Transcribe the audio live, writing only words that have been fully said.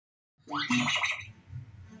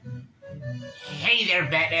Hey there,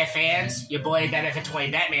 Batman fans. Your boy, Batman for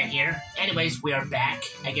Toy Batman here. Anyways, we are back.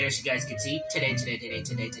 I guess you guys can see. Today,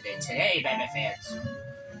 Batman fans.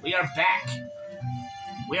 We are back.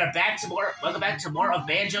 We are back to more, welcome back to more of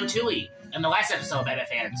Banjo Tooie. In the last episode, Batman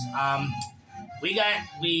fans, we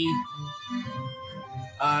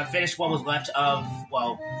finished what was left of,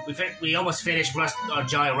 well, we almost finished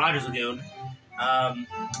Jolly Roger's Lagoon.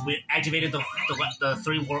 We activated the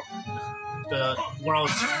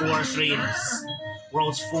world's 4 streams,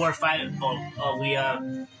 world's 4, 5.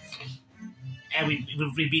 And we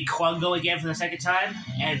beat Quango again for the second time,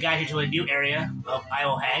 and got here to a new area of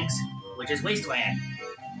Isle Hags, which is Wasteland.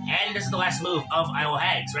 And this is the last move of Isle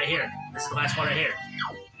Hags, right here. This is the last one right here.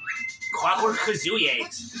 Clockwork Kazooie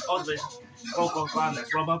eggs. Ultimate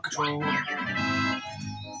that's robot control.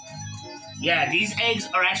 Yeah, these eggs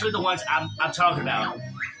are actually the ones I'm talking about.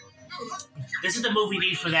 This is the move we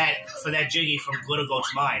need for that Jiggy from Glitter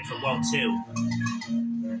Gulch Mine from World 2.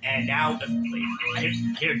 And now, wait, I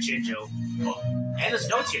hear Jinjo. And there's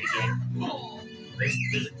notes here again. There's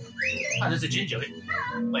a Jinjo.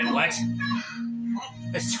 Wait, what?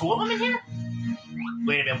 There's 2 of them in here?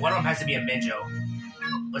 Wait a minute, one of them has to be a Minjo.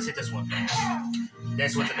 Let's hit this one.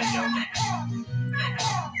 This one's a Minjo.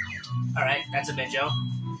 Alright, that's a Minjo.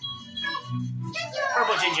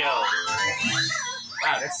 Purple Jinjo.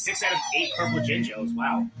 Wow, that's 6 out of 8 purple Jinjos.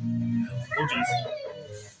 Wow. Oh, jeez.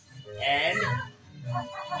 And,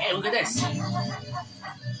 hey, look at this.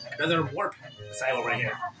 Another warp silo right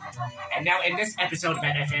here. And now in this episode of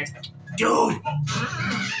Batman fans, dude!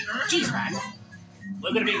 Jeez, man.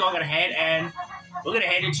 We're going to be going ahead, and we're going to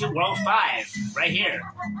head into World 5, right here.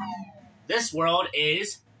 This world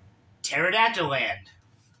is Pterodactyl Land.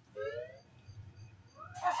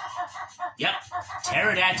 Yep,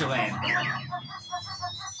 Pterodactyl Land.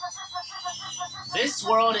 This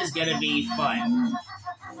world is going to be fun.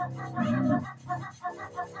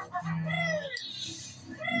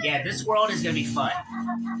 Yeah, this world is going to be fun.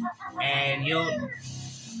 And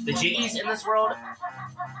the Jiggies in this world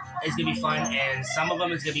is going to be fun, and some of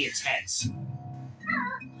them is going to be intense.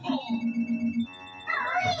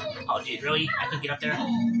 Oh, dude, really? I couldn't get up there?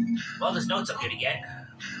 Well, there's notes up here to get.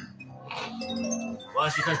 Well,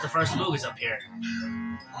 it's because the first move is up here.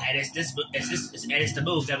 And it's the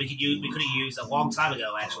move that we could have used a long time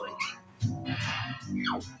ago, actually.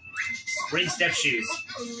 Spring step shoes.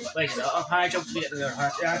 Like up high, jump to the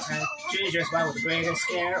heart time. Choose your spot with the greatest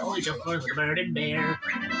scare. Only jump forward with a bird and bear.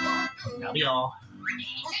 That'll be all.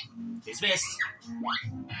 Dismissed.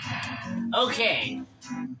 Okay.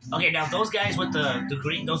 Okay, now those guys with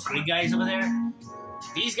those green guys over there.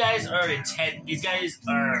 These guys are intent. These guys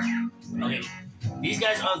are okay. These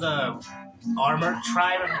guys are the Armored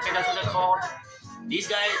Tribe. I think that's what they're called. These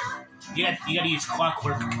guys, you got to use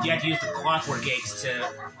clockwork. You have to use the clockwork eggs to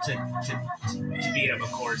beat them,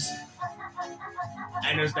 of course.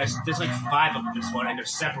 And there's like 5 of them in this one, and they're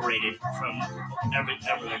separated from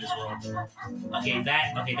everyone in this world. Okay,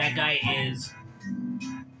 that guy is.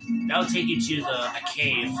 That'll take you to a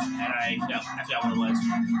cave, and I forgot what it was.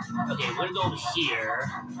 Okay, we're gonna go over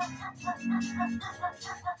here.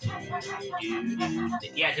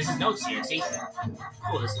 Yeah, because there's notes here, see?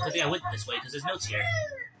 Cool, I think I went this way, because there's notes here.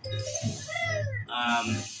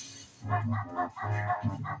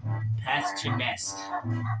 Path to Nest.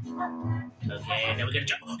 Okay, and then we're gonna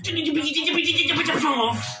jump.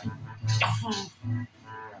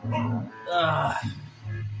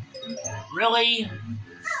 Really?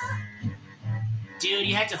 Dude,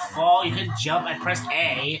 you had to fall. You couldn't jump. I pressed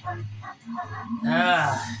A.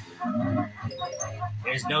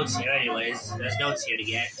 There's notes here anyways. There's notes here to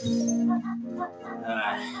get.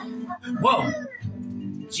 Whoa!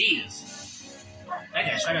 Jeez. That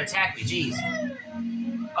guy's trying to attack me. Jeez.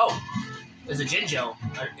 Oh! There's a Jinjo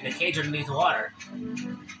in a cage underneath the water.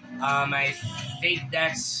 I think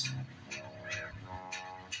that's...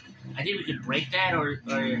 I think we could break that, or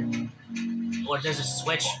there's a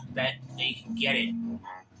switch that you can get it.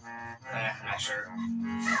 I'm not sure.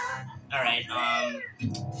 All right.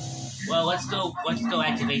 Well, let's go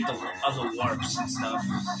activate the other warps and stuff.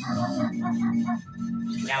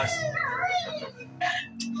 Now it's.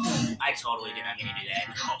 I totally did not mean to do that.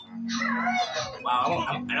 Wow,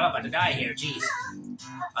 I know I'm about to die here. Jeez.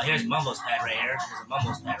 Oh, here's Mumbo's pad right here. There's a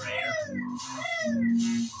Mumbo's pad right here.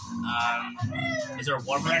 Is there a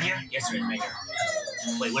warp right here? Yes, there is right here.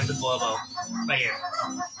 Wait, where's the Globo? Right here.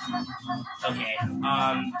 Okay.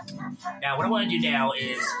 Now what I want to do now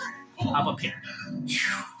is hop up here.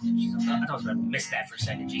 Jeez, I thought I was gonna miss that for a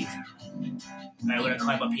second. Jeez. Alright, we're gonna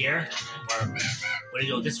climb up here, or we're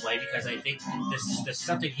gonna go this way because I think there's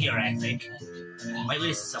something here. I think might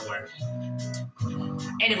lead us to somewhere.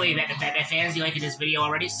 Anyway, Batman fans, you liking this video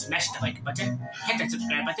already? Smash the like button, hit that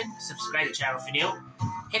subscribe button, subscribe to the channel if you're new,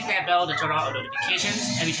 hit that bell to turn on all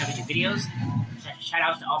notifications every time we do videos. Shout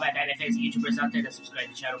outs to all my Batman fans and YouTubers out there that subscribe to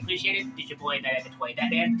the channel. Appreciate it. It's your boy, Batman Toy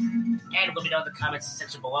Batman. And let me know in the comments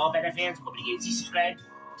section below, Batman fans. Hope you guys subscribe.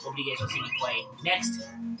 Hope you guys will see me play next.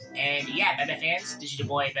 And yeah, Batman fans, this is your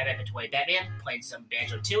boy, Batman Toy Batman, playing some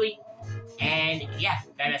banjo tooie. And yeah,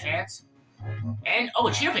 Batman fans. And oh,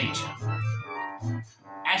 a cheer page.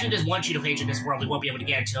 Actually, there's one cheater page in this world we won't be able to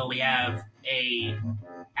get until we have a...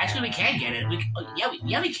 Actually, we can get it. Yeah,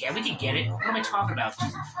 we can. We can get it. What am I talking about?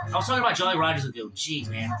 Jeez. I was talking about Jolly Rogers ago. Jeez,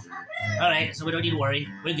 man. Alright, so we don't need to worry.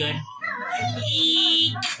 We're good.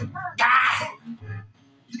 Eek! Ah!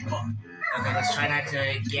 Okay, let's try not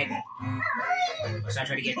to get... Let's not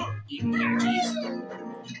try to get eaten here. Jeez.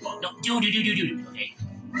 No, do. Okay.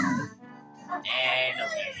 And,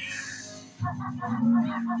 okay.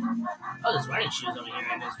 Oh, there's running shoes over here,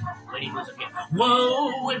 and there's lady boots up here.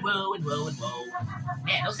 Whoa, and whoa, and whoa, and whoa.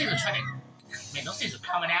 Man, those things are trying to... Man, those things are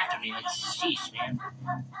coming after me. Like, sheesh, man.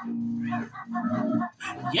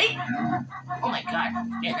 Yay! Oh, my God.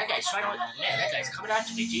 Man, that guy's trying to... Man, that guy's coming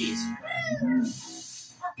after me. Jeez.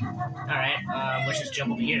 Alright, let's just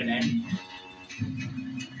jump over here, then.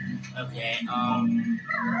 Okay,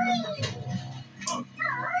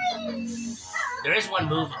 There is one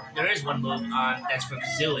move on that's for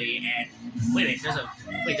Kazooie, and wait, there's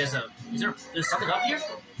something up here?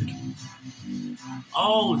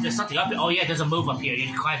 Oh, there's something up here. Oh yeah, there's a move up here. You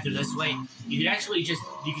can climb through this way. You can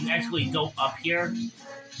actually go up here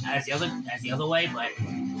as the other way, but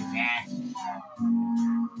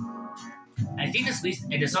I think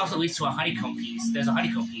this also leads to a honeycomb piece. There's a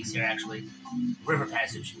honeycomb piece here actually. River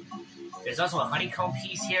passage. There's also a honeycomb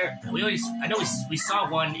piece here. I know we saw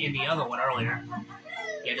one in the other one earlier.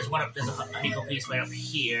 Yeah, there's a honeycomb piece right up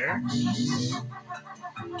here.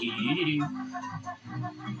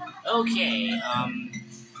 Okay,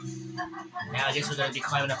 now I guess we're gonna be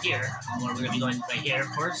climbing up here, or we're gonna be going right here,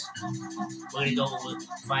 of course. We're gonna go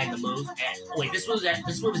find the move. Oh wait, this move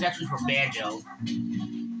is actually for banjo.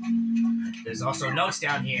 There's also notes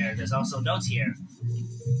down here. There's also notes here.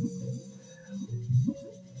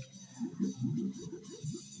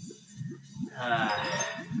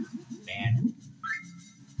 Man.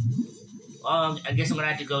 Well, I guess I'm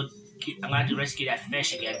gonna have to rescue that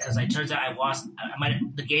fish again because it turns out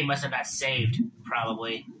the game must have not saved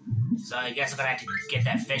probably. So I guess I'm gonna have to get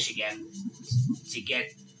that fish again to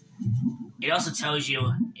get. He also tells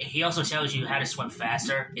you how to swim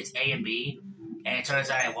faster. It's A and B, and it turns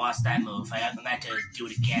out I lost that move. I'm gonna have to do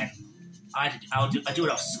it again. I'll do it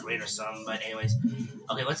off screen or something. But anyways,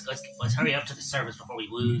 okay, let's hurry up to the surface before we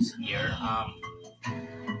lose here.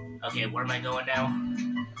 Okay, where am I going now?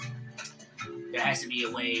 There has to be a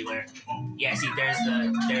way where, yeah. See, there's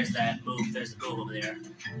that move. There's the move over there.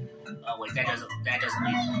 Oh wait, that doesn't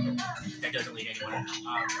lead anywhere.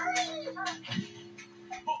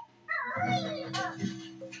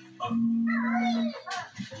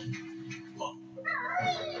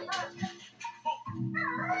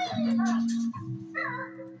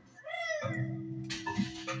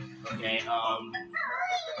 Okay,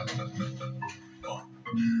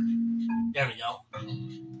 there we go.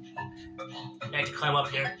 I have to climb up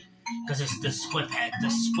here because it's the split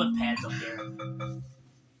pad's up here.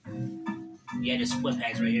 Yeah, the split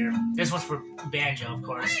pad's right here. This one's for banjo, of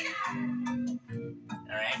course.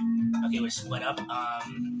 Alright. Okay, we're split up.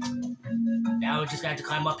 Now we just got to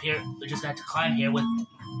climb up here. We just got to climb here with...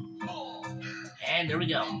 And there we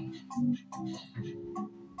go.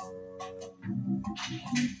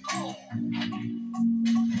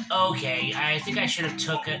 Okay, I think I should have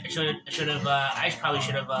took it. I probably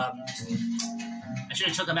should have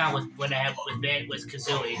took him out with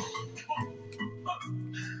Kazooie.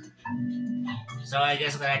 So I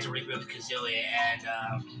guess I'm gonna have to regroup with Kazooie and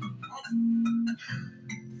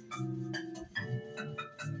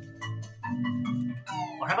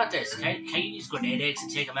or how about this? Can you use grenade eggs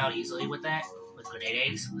to take him out easily with that? With grenade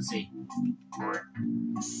eggs? Let's see.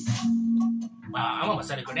 Wow, I'm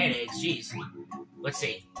almost out of grenade eggs. Jeez. Let's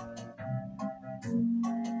see.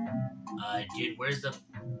 Dude, where's the...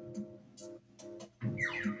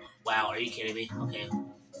 Wow, are you kidding me? Okay.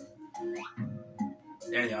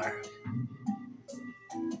 There they are.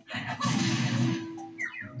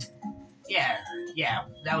 Yeah,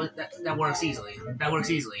 that works easily. That works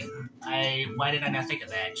easily. Why did I not think of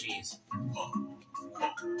that? Jeez.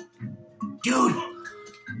 Dude!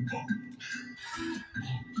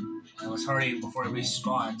 hurry before it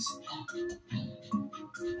respawns.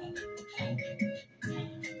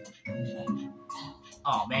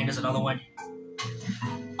 Oh man, there's another one.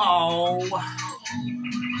 Oh.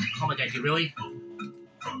 Oh my god, you really?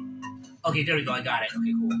 Okay, there we go, I got it.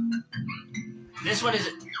 Okay, cool. This one is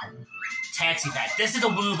Taxi Pack. This is the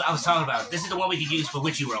move I was talking about. This is the one we can use for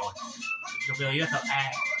Witchy World. You have to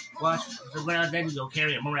watch the ground, then you go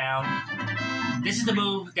carry him around. This is the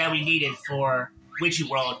move that we needed for Witchy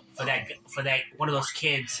World, for that one of those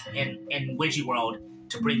kids in Witchy World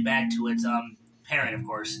to bring back to its parent, of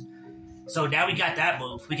course. So now we got that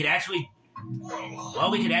move. We could actually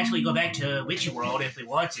go back to Witchy World if we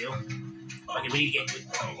want to. Okay, we need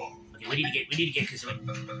to get Kazooie.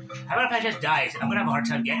 How about if I just die? I'm gonna have a hard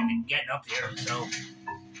time getting up here. So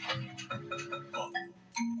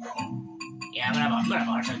yeah, I'm gonna have a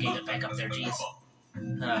hard time getting back up there. Jeez.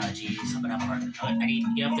 Jeez, I'm gonna have a hard time. I need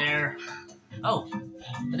to get up there. Oh,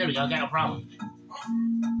 there we go. Got no problem.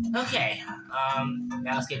 Okay.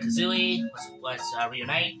 Now let's get Kazooie. Let's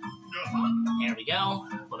reunite. There we go.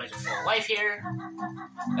 Go back to full life here.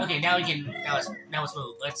 Okay, now we can. Now let's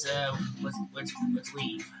move. Let's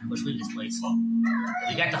leave. Let's leave this place.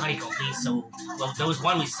 We got the honeycomb piece. So there was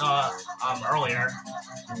one we saw earlier.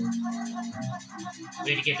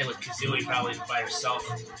 We had to get there with Kazooie probably by herself.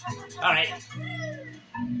 All right.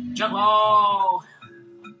 Jump ball.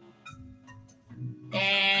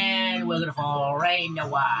 And we're gonna fall right in the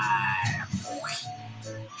water.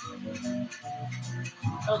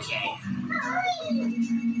 Okay.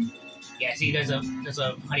 Yeah, see, there's a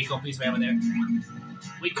honeycomb piece right over there.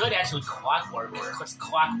 We could actually clockwork. Let's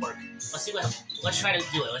clockwork. Let's see what. Let's try to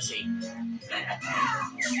do it. Let's see.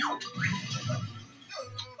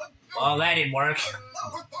 Well, that didn't work.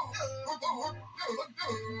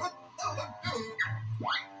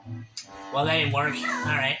 Well, that didn't work.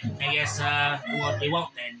 Alright. I guess, we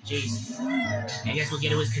won't then. Jeez. I guess we'll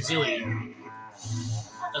get it with Kazooie.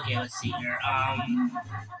 Okay, let's see here.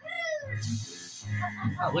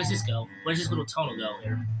 Oh, where's this go? Where's this little tunnel go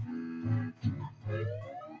here?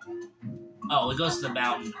 Oh, it goes to the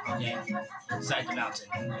mountain. Okay. Inside the mountain.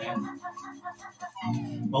 Okay.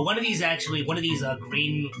 Well, one of these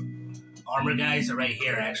green armor guys are right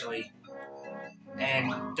here, actually.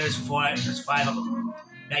 And there's five of them.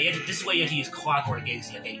 Now, this is where you have to use clockwork eggs.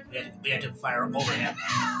 Okay, we have to fire over him.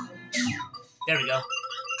 There we go.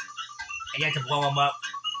 And you have to blow him up.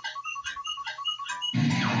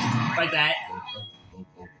 Like that.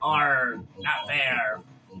 Or, not fair.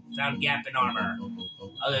 Found gap in armor.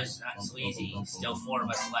 Others not so easy. Still 4 of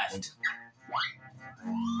us left.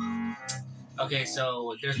 Okay,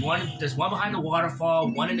 so there's one behind the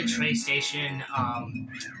waterfall, one in the train station,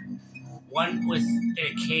 one in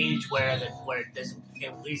a cage where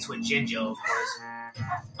it leads to a Jinjo, of course.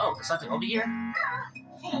 Oh, there's something over here?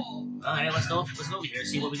 Alright, let's go over here and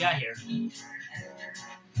see what we got here.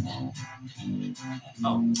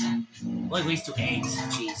 Oh. Well, at least 2 eggs.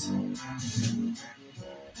 Jeez.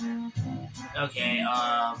 Okay,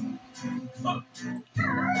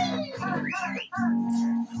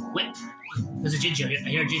 wait. There's a Jinjo here. I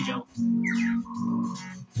hear a Jinjo.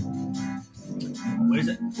 Where's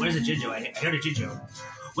the Jinjo? I heard a Jinjo.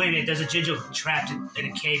 Wait a minute, there's a Jinjo trapped in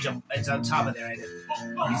a cage. It's on top of there.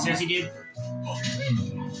 Are you seriously, dude?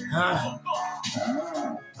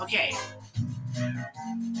 Okay.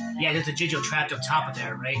 Yeah, there's a Jinjo trapped up top of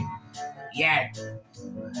there, right? Yeah.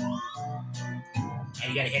 And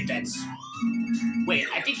you gotta hit that. Wait,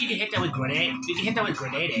 I think you can hit that with grenade. You can hit that with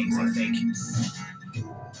grenade eggs, I think.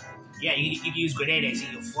 Yeah, you can use grenade eggs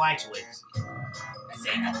and you can fly to it. I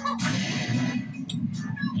think.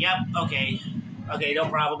 Yep, okay. Okay, no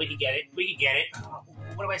problem. We can get it. We can get it.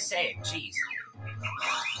 What am I saying? Jeez.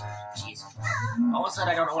 Jeez. All of a sudden,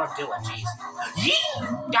 I don't know what I'm doing. Jeez.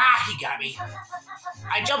 Yeet! Ah, he got me.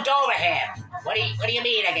 I jumped over him. What do you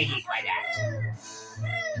mean I get hit by that?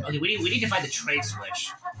 Okay, we need to find the trade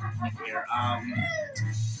switch here.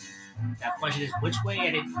 That question is which way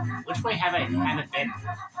haven't been?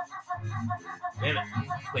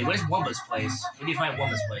 Wait, where's Wumba's place? We need to find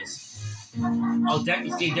Wumba's place. Oh,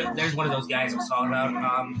 there's one of those guys I was talking about.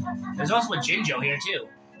 There's also a Jinjo here too.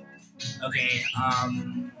 Okay,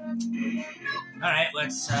 alright,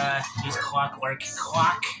 let's use clockwork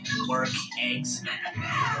eggs.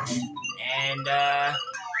 And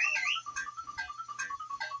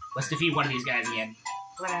let's defeat one of these guys again.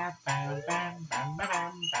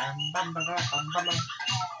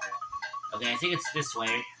 Okay, I think it's this way.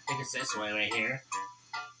 I think it's this way right here.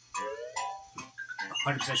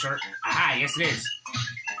 100% sure. Aha, yes it is.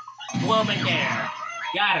 Blow him in there.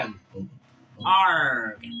 Got him.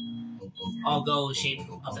 Arg. I'll go the shape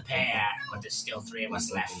of the pair, but there's still 3 of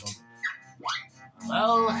us left.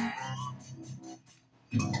 Well,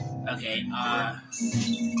 okay,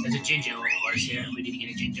 there's a Jinjo, of course, here. We need to get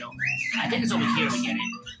a Jinjo. I think it's over here we get it.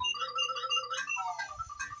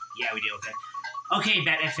 Yeah, we do, okay. Okay,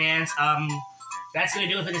 Batman fans, that's gonna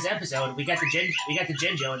do it for this episode. We got the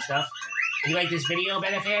Jinjo and stuff. If you like this video,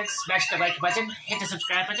 Batman fans, smash the like button, hit the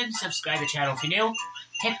subscribe button, subscribe to the channel if you're new,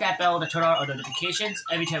 hit that bell to turn on our notifications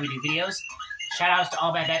every time we do videos. Shoutouts to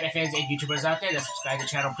all my Batman fans and YouTubers out there that subscribe to the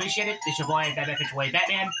channel. Appreciate it. This is your boy, Batman Fit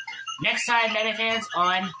Batman. Next time, Batman fans,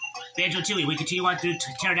 on Banjo Tooie, we continue on through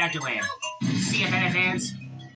Pterodactyl Land. See ya, Batman fans.